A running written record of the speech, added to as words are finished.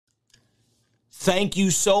Thank you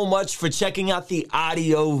so much for checking out the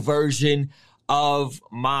audio version of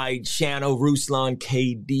my channel, Ruslan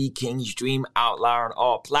KD, King's Dream Outlier on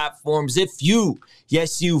all platforms. If you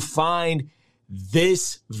find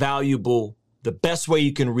this valuable, the best way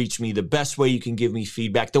you can reach me, the best way you can give me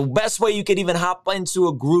feedback, the best way you can even hop into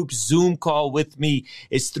a group Zoom call with me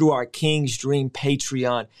is through our King's Dream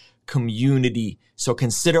Patreon community. So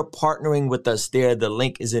consider partnering with us there. The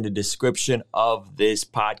link is in the description of this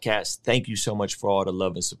podcast. Thank you so much for all the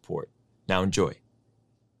love and support. Now enjoy.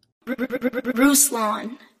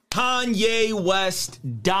 Ruslan. Kanye West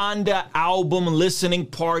Donda album listening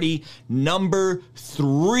party number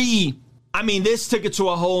 3. I mean, this took it to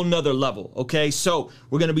a whole nother level, okay? So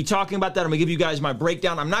we're going to be talking about that. I'm going to give you guys my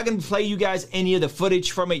breakdown. I'm not going to play you guys any of the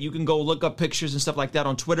footage from it. You can go look up pictures and stuff like that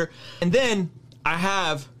on Twitter. And then I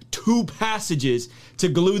have 2 passages to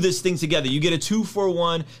glue this thing together. You get a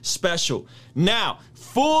 2-for-1 special. Now,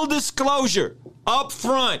 full disclosure up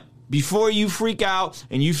front, before you freak out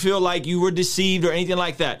and you feel like you were deceived or anything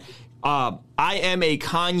like that, I am a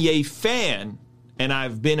Kanye fan, and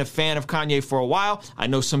I've been a fan of Kanye for a while. I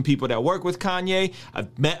know some people that work with Kanye.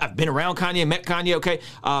 I've been around Kanye, met Kanye, okay,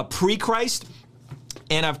 pre-Christ.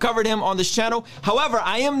 And I've covered him on this channel. However,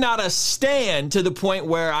 I am not a stan to the point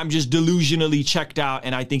where I'm just delusionally checked out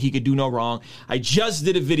and I think he could do no wrong. I just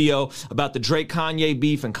did a video about the Drake-Kanye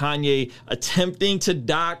beef and Kanye attempting to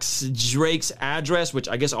dox Drake's address, which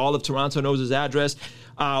I guess all of Toronto knows his address,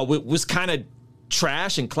 was kind of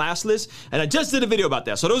trash and classless, and I just did a video about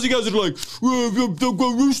that. So those of you guys that are like,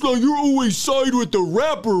 Ruslan, you're always side with the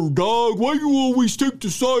rapper, dog. Why you always take the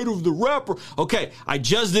side of the rapper? Okay, I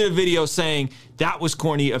just did a video saying that was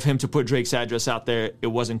corny of him to put Drake's address out there. It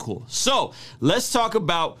wasn't cool. So let's talk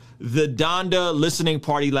about the Donda listening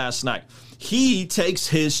party last night. He takes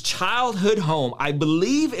his childhood home. I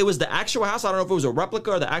believe it was the actual house. I don't know if it was a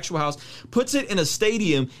replica or the actual house. Puts it in a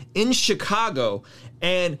stadium in Chicago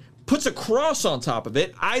and puts a cross on top of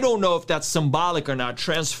it. I don't know if that's symbolic or not,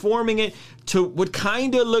 transforming it to what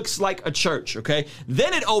kind of looks like a church, okay?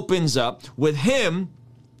 Then it opens up with him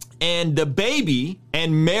and the baby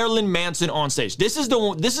and Marilyn Manson on stage. This is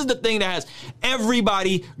the thing that has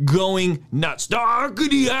everybody going nuts. How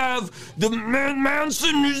could he have the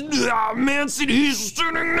Manson? He's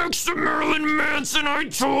sitting next to Marilyn Manson. I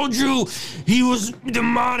told you he was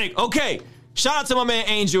demonic. Okay. Shout out to my man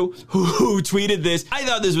Angel who tweeted this. I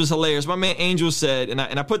thought this was hilarious. My man Angel said, and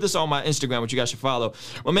I put this on my Instagram, which you guys should follow.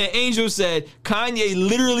 My man Angel said, Kanye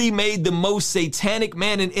literally made the most satanic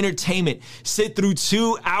man in entertainment sit through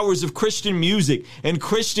 2 hours of Christian music, and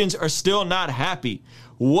Christians are still not happy.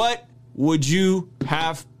 What would you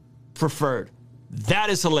have preferred? That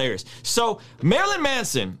is hilarious. So Marilyn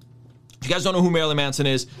Manson, if you guys don't know who Marilyn Manson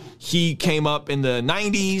is, he came up in the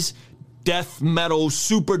 90s. Death metal,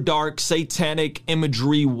 super dark, satanic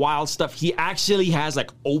imagery, wild stuff. He actually has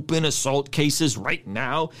like open assault cases right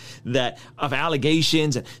now that of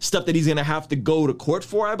allegations and stuff that he's gonna have to go to court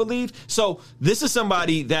for, I believe. So this is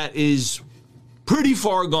somebody that is pretty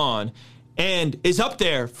far gone and is up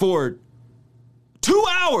there for 2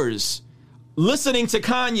 hours listening to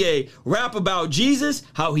Kanye rap about Jesus,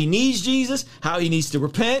 how he needs Jesus, how he needs to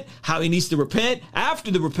repent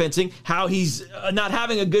after the repenting, how he's not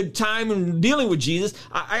having a good time and dealing with Jesus.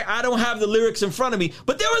 I don't have the lyrics in front of me,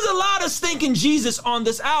 but there was a lot of stinking Jesus on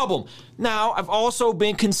this album. Now, I've also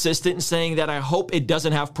been consistent in saying that I hope it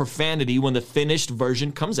doesn't have profanity when the finished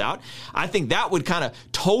version comes out. I think that would kind of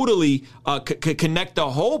totally connect the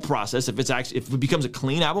whole process if it becomes a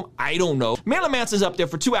clean album. I don't know. Marilyn Manson's up there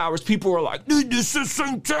for 2 hours. People are like, dude, this is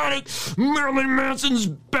satanic. Marilyn Manson's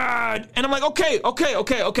bad. And I'm like, okay.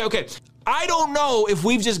 I don't know if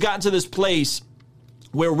we've just gotten to this place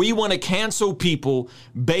where we want to cancel people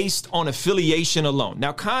based on affiliation alone.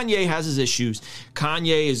 Now, Kanye has his issues.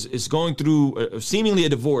 Kanye is going through seemingly a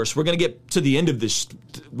divorce. We're going to get to the end of this,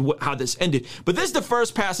 how this ended. But this is the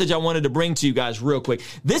first passage I wanted to bring to you guys real quick.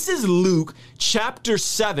 This is Luke chapter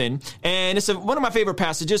 7, and it's one of my favorite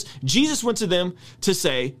passages. Jesus went to them to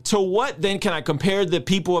say, to what then can I compare the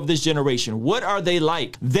people of this generation? What are they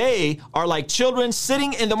like? They are like children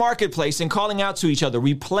sitting in the marketplace and calling out to each other.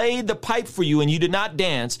 We played the pipe for you and you did not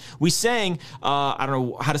dance. We sang, I don't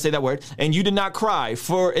know how to say that word, and you did not cry.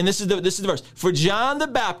 And this is the verse. For John the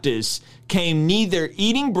Baptist came neither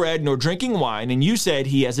eating bread nor drinking wine, and you said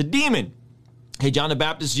he has a demon. Hey, John the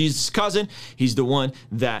Baptist, Jesus' cousin. He's the one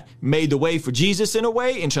that made the way for Jesus in a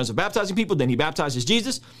way in terms of baptizing people. Then he baptizes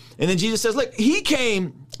Jesus. And then Jesus says, look, he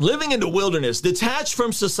came living in the wilderness, detached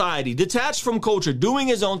from society, detached from culture, doing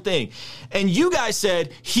his own thing. And you guys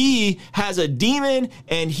said he has a demon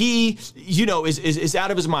and he, is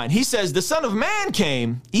out of his mind. He says the Son of Man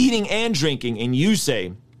came eating and drinking. And you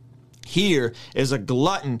say, here is a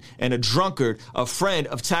glutton and a drunkard, a friend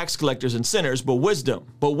of tax collectors and sinners, but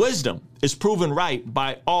wisdom is proven right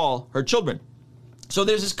by all her children. So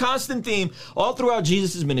there's this constant theme all throughout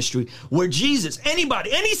Jesus' ministry where Jesus, anybody,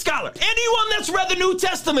 any scholar, anyone that's read the New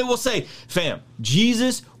Testament will say, fam,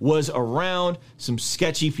 Jesus was around some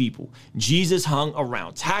sketchy people. Jesus hung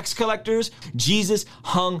around tax collectors. Jesus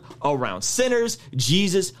hung around sinners.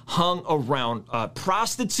 Jesus hung around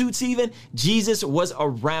prostitutes even. Jesus was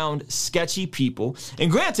around sketchy people. And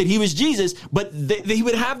granted, he was Jesus, but he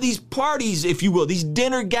would have these parties, if you will, these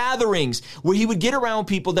dinner gatherings where he would get around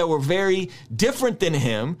people that were very different than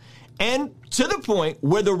him, and to the point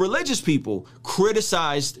where the religious people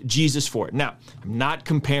criticized Jesus for it. Now, I'm not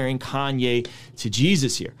comparing Kanye to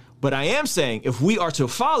Jesus here, but I am saying if we are to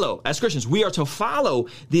follow, as Christians, we are to follow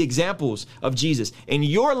the examples of Jesus in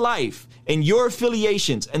your life and your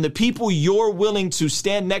affiliations and the people you're willing to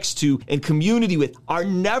stand next to and community with are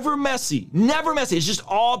never messy, never messy. It's just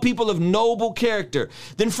all people of noble character.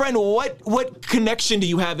 Then friend, what connection do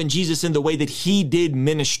you have in Jesus in the way that he did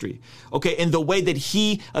ministry? Okay, in the way that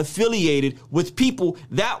he affiliated with people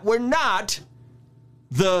that were not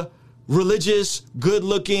the religious,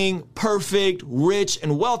 good-looking, perfect, rich,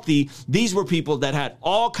 and wealthy. These were people that had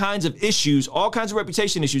all kinds of issues, all kinds of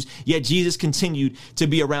reputation issues, yet Jesus continued to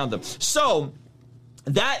be around them. So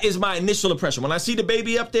that is my initial impression. When I see the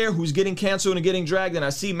baby up there who's getting canceled and getting dragged, and I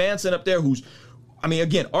see Manson up there who's,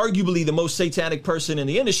 again, arguably the most satanic person in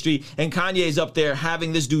the industry, and Kanye's up there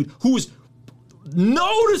having this dude who's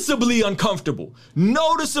noticeably uncomfortable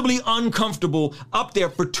up there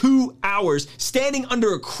for 2 hours, standing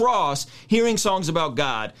under a cross, hearing songs about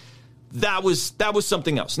God. That was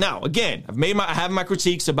something else. Now, again, I have my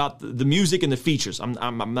critiques about the music and the features. I'm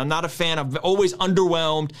not a fan. I'm always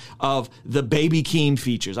underwhelmed of the Baby Keem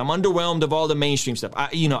features. I'm underwhelmed of all the mainstream stuff. I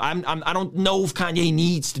don't know if Kanye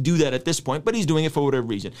needs to do that at this point, but he's doing it for whatever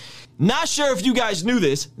reason. Not sure if you guys knew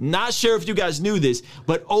this,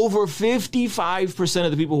 but over 55%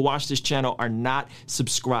 of the people who watch this channel are not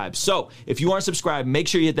subscribed. So if you aren't subscribed, make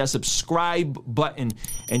sure you hit that subscribe button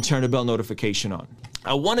and turn the bell notification on.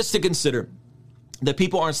 I want us to consider that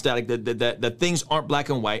people aren't static, that things aren't black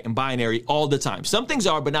and white and binary all the time. Some things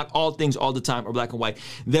are, but not all things all the time are black and white.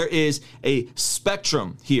 There is a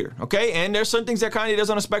spectrum here, okay? And there's certain things that Kanye does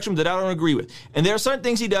on a spectrum that I don't agree with. And there are certain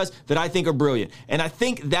things he does that I think are brilliant. And I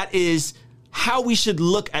think that is how we should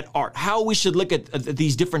look at art, how we should look at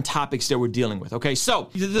these different topics that we're dealing with, okay? So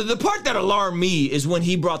the part that alarmed me is when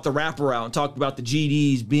he brought the rapper out and talked about the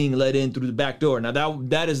GDs being let in through the back door. Now,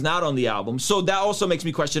 that is not on the album. So that also makes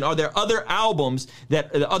me question, are there other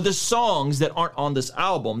other songs that aren't on this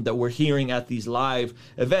album that we're hearing at these live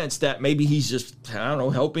events that maybe he's just,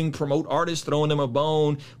 helping promote artists, throwing them a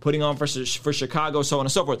bone, putting on for Chicago, so on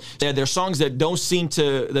and so forth. There are songs that don't seem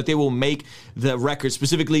that they will make the record,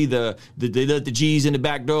 specifically the G's in the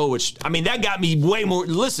back door, which, that got me way more.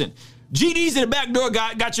 Listen, GD's in the back door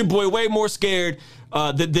got your boy way more scared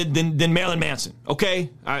than Marilyn Manson, okay?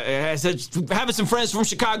 I said, having some friends from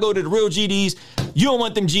Chicago to the real GDs, you don't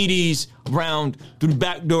want them GDs around through the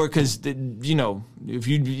back door because, if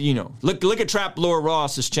you look at Trap Lord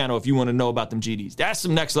Ross's channel if you want to know about them GDs. That's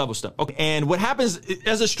some next level stuff. Okay, and what happens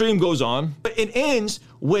as the stream goes on, it ends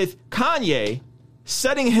with Kanye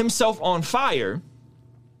setting himself on fire,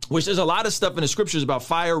 which there's a lot of stuff in the scriptures about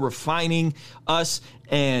fire refining us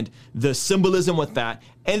and the symbolism with that.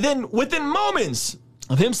 And then within moments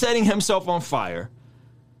of him setting himself on fire,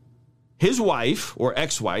 his wife or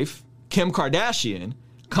ex-wife, Kim Kardashian,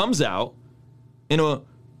 comes out in a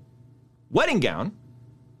wedding gown,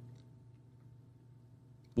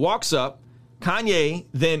 walks up. Kanye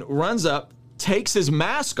then runs up, takes his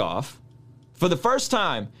mask off for the first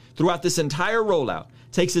time throughout this entire rollout,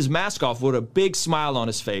 takes his mask off with a big smile on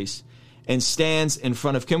his face and stands in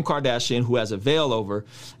front of Kim Kardashian, who has a veil over,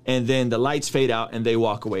 and then the lights fade out and they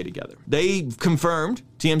walk away together. They confirmed,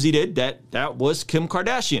 TMZ did, that was Kim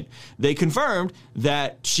Kardashian. They confirmed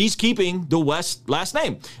that she's keeping the West last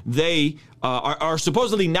name. They are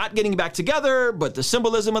supposedly not getting back together, but the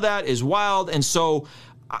symbolism of that is wild. And so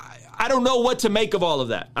I don't know what to make of all of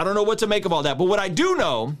that. But what I do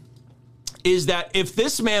know is that if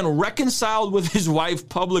this man reconciled with his wife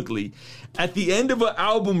publicly at the end of an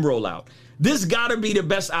album rollout, this gotta be the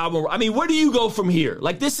best album. I mean, where do you go from here?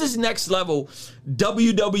 Like, this is next level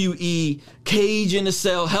WWE, Cage in the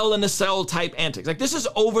Cell, Hell in the Cell type antics. Like, this is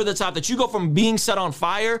over the top, that you go from being set on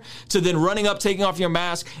fire to then running up, taking off your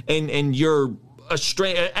mask, and your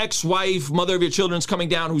ex-wife, mother of your children's coming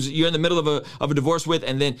down, who's you're in the middle of a divorce with,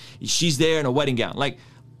 and then she's there in a wedding gown. Like,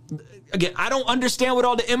 again, I don't understand what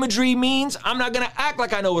all the imagery means. I'm not going to act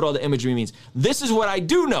like I know what all the imagery means. This is what I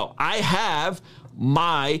do know. I have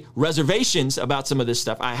my reservations about some of this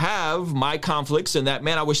stuff. I have my conflicts in that,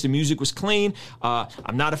 man, I wish the music was clean.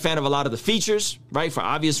 I'm not a fan of a lot of the features, right, for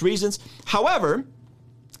obvious reasons. However,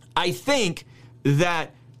 I think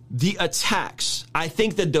that the attacks, I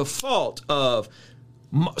think the default of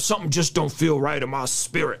something just don't feel right in my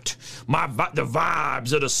spirit, the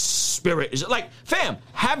vibes of the spirit is like, fam,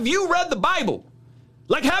 have you read the Bible?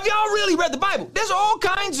 Like, have y'all really read the Bible? There's all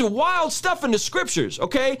kinds of wild stuff in the scriptures,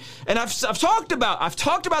 okay? And I've talked about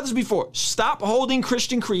this before. Stop holding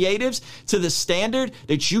Christian creatives to the standard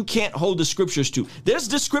that you can't hold the scriptures to. There's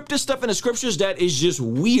descriptive stuff in the scriptures that is just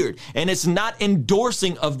weird, and it's not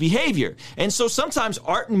endorsing of behavior. And so sometimes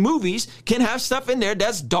art and movies can have stuff in there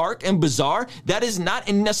that's dark and bizarre that is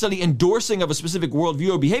not necessarily endorsing of a specific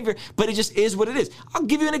worldview or behavior, but it just is what it is. I'll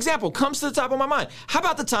give you an example. Comes to the top of my mind. How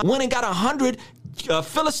about the time when it got 100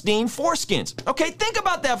 Philistine foreskins? Okay, think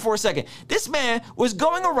about that for a second. This man was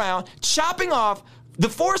going around chopping off the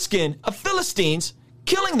foreskin of Philistines,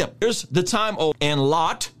 killing them. Here's the time, and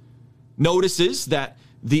Lot notices that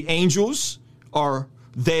the angels are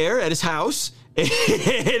there at his house.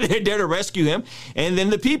 They're there to rescue him. And then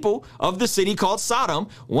the people of the city called Sodom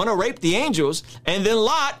want to rape the angels. And then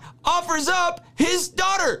Lot offers up his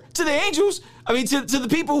daughter to the angels. I mean, to the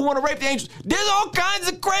people who want to rape the angels. There's all kinds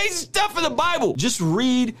of crazy stuff in the Bible. Just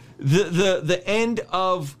read the end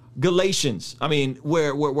of Galatians. I mean,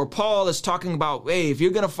 where Paul is talking about, hey, if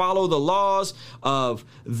you're going to follow the laws of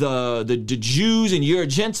the Jews and you're a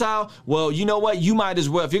Gentile, well, you know what? You might as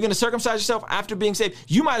well, if you're going to circumcise yourself after being saved,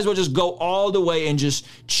 you might as well just go all the way and just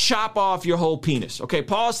chop off your whole penis. Okay,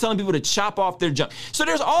 Paul's telling people to chop off their junk. So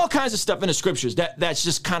there's all kinds of stuff in the scriptures that's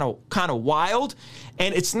just kind of wild.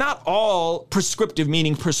 And it's not all prescriptive,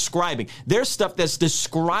 meaning prescribing. There's stuff that's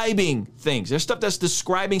describing things. There's stuff that's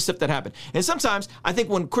describing stuff that happened. And sometimes I think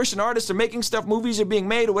when Christian artists are making stuff, movies are being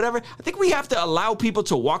made or whatever, I think we have to allow people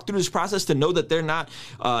to walk through this process to know that they're not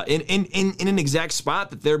in an exact spot,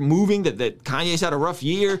 that they're moving, that Kanye's had a rough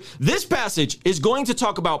year. This passage is going to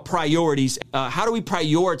talk about priorities. How do we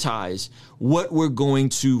prioritize what we're going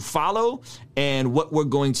to follow and what we're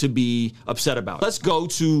going to be upset about? Let's go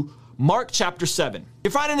to Mark chapter 7. If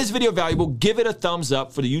you're finding this video valuable, give it a thumbs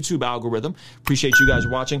up for the YouTube algorithm. Appreciate you guys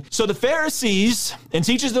watching. So the Pharisees and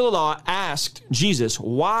teachers of the law asked Jesus,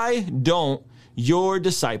 why don't your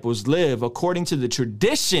disciples live according to the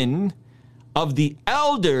tradition of the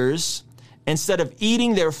elders instead of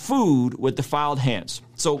eating their food with defiled hands?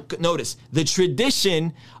 So notice the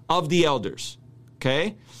tradition of the elders,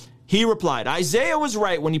 okay? He replied, Isaiah was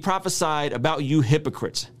right when he prophesied about you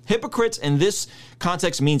hypocrites. Hypocrites in this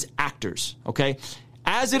context means actors, okay?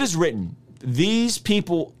 As it is written, these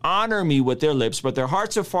people honor me with their lips, but their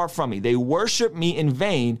hearts are far from me. They worship me in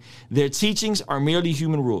vain. Their teachings are merely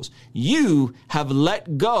human rules. You have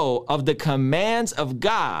let go of the commands of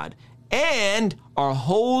God and are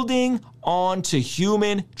holding on to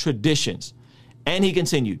human traditions. And he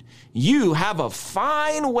continued, you have a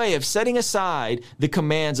fine way of setting aside the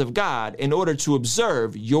commands of God in order to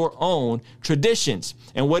observe your own traditions.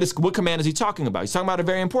 And what command is he talking about? He's talking about a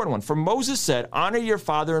very important one. For Moses said, honor your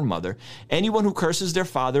father and mother. Anyone who curses their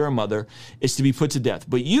father or mother is to be put to death.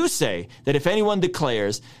 But you say that if anyone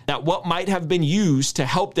declares that what might have been used to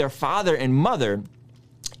help their father and mother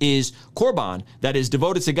is korban, that is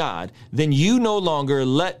devoted to God, then you no longer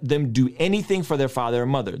let them do anything for their father or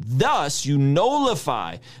mother. Thus, you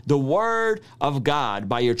nullify the word of God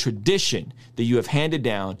by your tradition that you have handed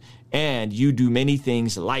down, and you do many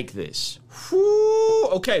things like this. Whew.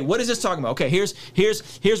 Okay, what is this talking about? Okay, here's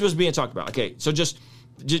what's being talked about. Okay, so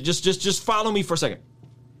just follow me for a second.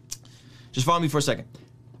 Just follow me for a second.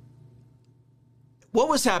 What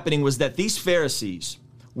was happening was that these Pharisees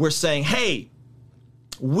were saying, hey,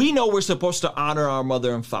 we know we're supposed to honor our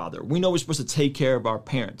mother and father. We know we're supposed to take care of our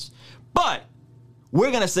parents. But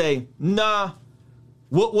we're going to say, nah,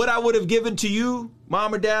 what I would have given to you,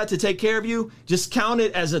 mom or dad, to take care of you, just count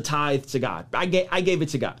it as a tithe to God. I gave it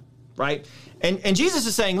to God, right? And Jesus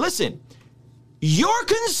is saying, listen, you're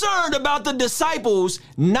concerned about the disciples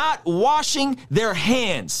not washing their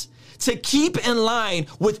hands to keep in line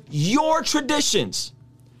with your traditions.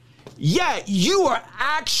 yet you are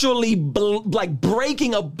actually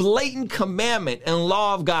breaking a blatant commandment and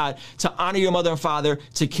law of God to honor your mother and father,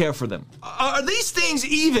 to care for them. Are these things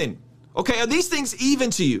even? Okay, are these things even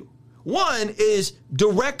to you? One is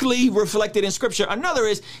directly reflected in scripture. Another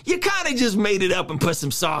is you kind of just made it up and put some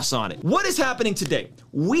sauce on it. What is happening today?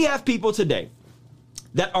 We have people today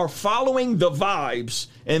that are following the vibes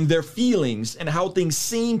and their feelings and how things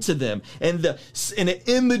seem to them and the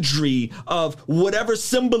imagery of whatever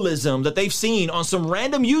symbolism that they've seen on some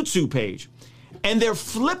random YouTube page. And they're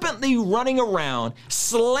flippantly running around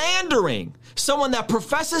slandering someone that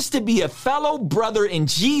professes to be a fellow brother in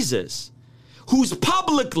Jesus, who's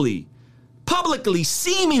publicly,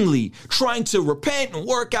 seemingly trying to repent and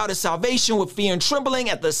work out his salvation with fear and trembling,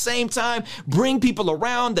 at the same time bring people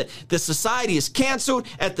around that the society is canceled,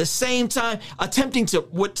 at the same time attempting to,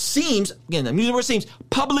 what seems, again, I'm using the word seems,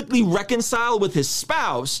 publicly reconcile with his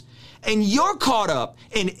spouse. And you're caught up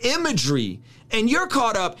in imagery, and you're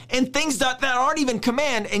caught up in things that aren't even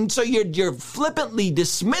command. And so you're flippantly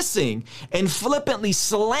dismissing and flippantly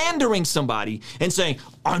slandering somebody and saying,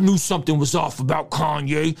 I knew something was off about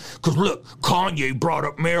Kanye, because look, Kanye brought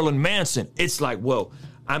up Marilyn Manson. It's like, well,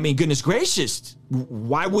 I mean, goodness gracious,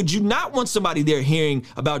 why would you not want somebody there hearing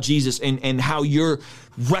about Jesus and how you're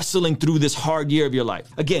wrestling through this hard year of your life?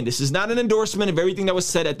 Again, this is not an endorsement of everything that was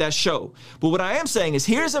said at that show. But what I am saying is,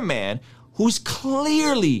 here's a man who's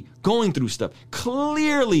clearly going through stuff,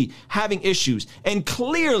 clearly having issues, and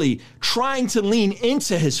clearly trying to lean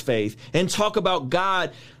into his faith and talk about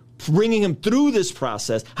God bringing him through this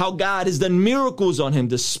process, how God has done miracles on him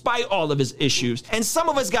despite all of his issues. And some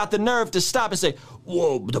of us got the nerve to stop and say,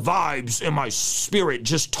 whoa, the vibes in my spirit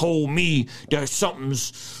just told me that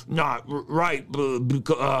something's not right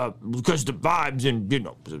because the vibes and, you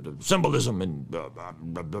know, symbolism and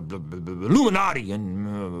Illuminati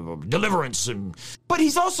and deliverance. But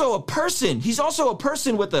he's also a person. He's also a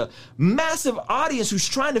person with a massive audience who's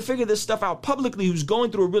trying to figure this stuff out publicly, who's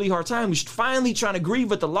going through a really hard time, who's finally trying to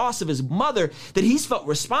grieve with the loss of his mother that he's felt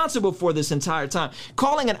responsible for this entire time,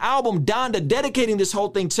 calling an album Donda, dedicating this whole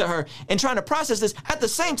thing to her and trying to process this, at the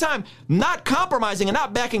same time not compromising and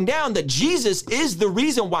not backing down that Jesus is the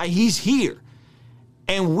reason why he's here.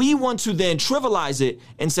 And we want to then trivialize it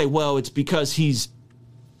and say, well, it's because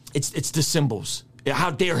it's the symbols.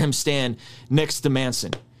 How dare him stand next to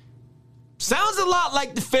Manson? Sounds a lot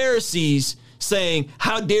like the Pharisees saying,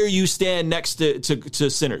 how dare you stand next to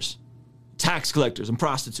sinners, tax collectors and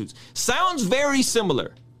prostitutes. Sounds very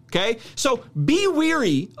similar. Okay, so be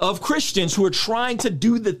weary of Christians who are trying to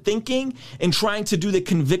do the thinking and trying to do the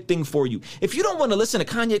convicting for you. If you don't want to listen to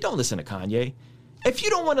Kanye, don't listen to Kanye. If you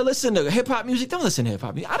don't want to listen to hip hop music, don't listen to hip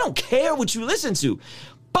hop music. I don't care what you listen to,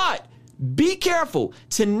 but be careful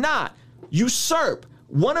to not usurp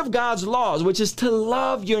one of God's laws, which is to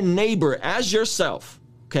love your neighbor as yourself.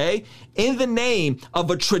 Okay, in the name of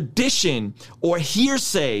a tradition or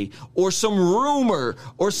hearsay or some rumor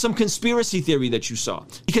or some conspiracy theory that you saw.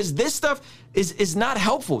 Because this stuff is not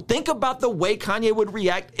helpful. Think about the way Kanye would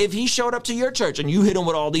react if he showed up to your church and you hit him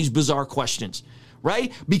with all these bizarre questions.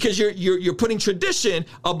 Right? Because you're putting tradition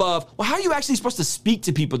above, well, how are you actually supposed to speak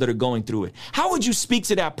to people that are going through it? How would you speak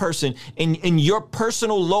to that person in your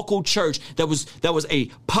personal local church that was a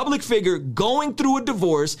public figure going through a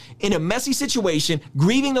divorce, in a messy situation,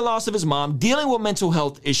 grieving the loss of his mom, dealing with mental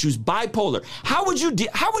health issues, bipolar? How would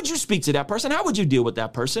you speak to that person? How would you deal with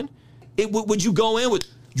that person? Would you go in with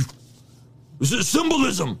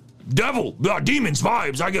symbolism? Devil, demons,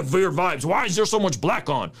 vibes. I get weird vibes. Why is there so much black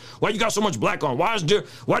on? Why you got so much black on? Why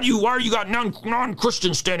are you got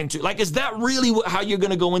non-Christians standing to? Like, is that really how you're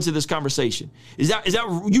going to go into this conversation? Is that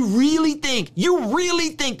you really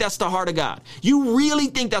think that's the heart of God? You really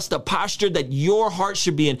think that's the posture that your heart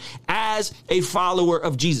should be in as a follower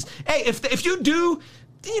of Jesus? Hey, if you do,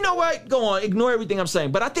 you know what? Go on, ignore everything I'm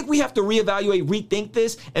saying. But I think we have to reevaluate, rethink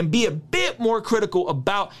this, and be a bit more critical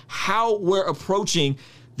about how we're approaching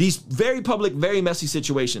these very public, very messy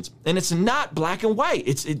situations. And it's not black and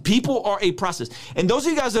white. People are a process. And those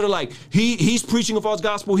of you guys that are like, he's preaching a false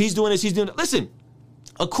gospel, he's doing this, he's doing that. Listen,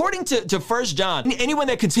 according to 1 John, anyone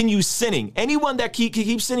that continues sinning, anyone that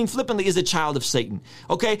keeps sinning flippantly is a child of Satan.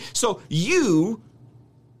 Okay? So you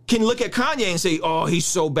can look at Kanye and say, oh, he's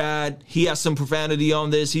so bad. He has some profanity on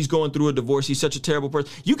this. He's going through a divorce. He's such a terrible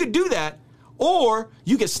person. You could do that. Or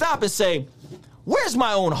you could stop and say, where's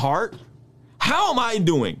my own heart? How am I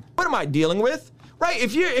doing? What am I dealing with? Right?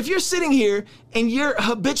 If you're sitting here and you're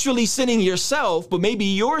habitually sinning yourself, but maybe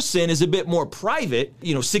your sin is a bit more private,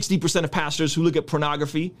 60% of pastors who look at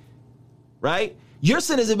pornography, right? Your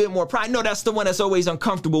sin is a bit more private. No, that's the one that's always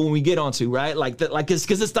uncomfortable when we get onto, right?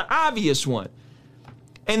 Because it's the obvious one.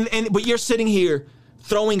 But you're sitting here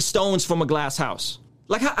throwing stones from a glass house.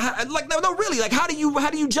 Like, no, really. Like, how do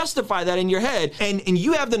you justify that in your head? And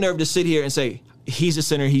you have the nerve to sit here and say, he's a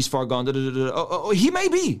sinner, he's far gone. Oh, he may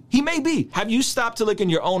be. Have you stopped to look in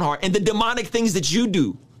your own heart and the demonic things that you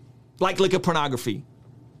do, like look at pornography,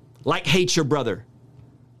 like hate your brother,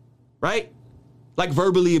 right? Like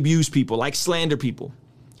verbally abuse people, like slander people.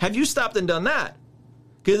 Have you stopped and done that?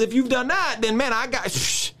 Because if you've done that, then man,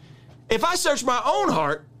 if I search my own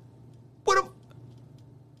heart,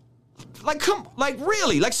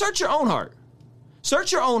 search your own heart.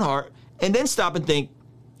 Search your own heart and then stop and think,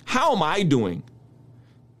 how am I doing?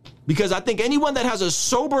 Because I think anyone that has a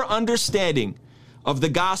sober understanding of the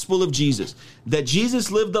gospel of Jesus, that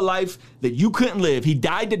Jesus lived the life that you couldn't live. He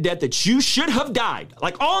died the death that you should have died.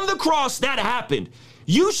 Like on the cross, that happened.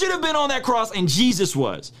 You should have been on that cross and Jesus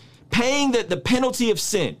was paying the penalty of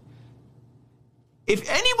sin. If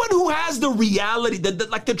anyone who has the reality,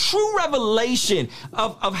 the true revelation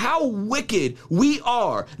of how wicked we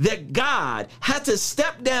are, that God had to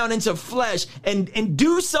step down into flesh and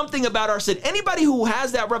do something about our sin, anybody who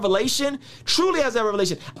has that revelation, truly has that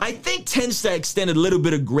revelation, I think tends to extend a little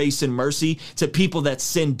bit of grace and mercy to people that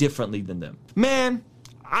sin differently than them. Man,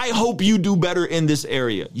 I hope you do better in this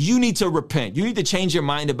area. You need to repent. You need to change your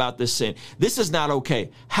mind about this sin. This is not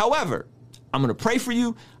okay. However, I'm going to pray for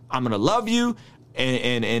you. I'm going to love you.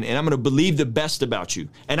 And I'm going to believe the best about you.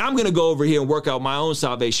 And I'm going to go over here and work out my own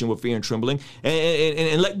salvation with fear and trembling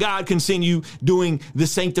and let God continue doing the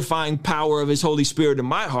sanctifying power of his Holy Spirit in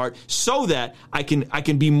my heart so that I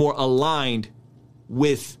can be more aligned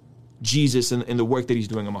with Jesus and the work that he's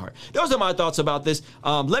doing in my heart. Those are my thoughts about this.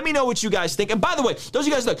 Let me know what you guys think. And by the way, those of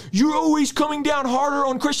you guys like, you're always coming down harder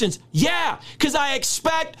on Christians. Yeah, because I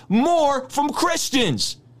expect more from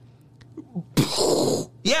Christians.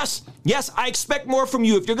 Yes, I expect more from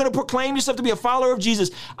you. If you're going to proclaim yourself to be a follower of Jesus,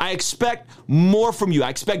 I expect more from you. I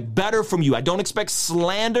expect better from you. I don't expect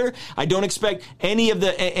slander. I don't expect I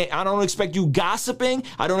don't expect you gossiping.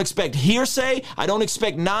 I don't expect hearsay. I don't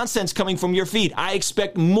expect nonsense coming from your feed. I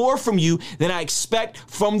expect more from you than I expect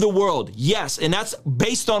from the world. Yes, and that's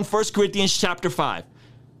based on 1 Corinthians chapter 5.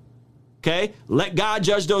 Okay? Let God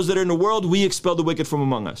judge those that are in the world. We expel the wicked from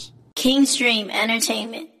among us. Kingstream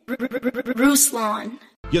Entertainment. Ruslan.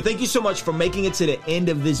 Yo, thank you so much for making it to the end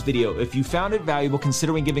of this video. If you found it valuable,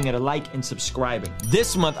 considering giving it a like and subscribing.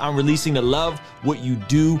 This month, I'm releasing the Love What You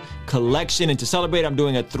Do collection. And to celebrate, I'm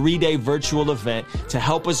doing a 3-day virtual event to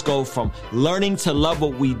help us go from learning to love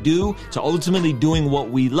what we do to ultimately doing what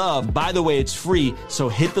we love. By the way, it's free, so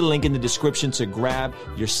hit the link in the description to grab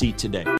your seat today.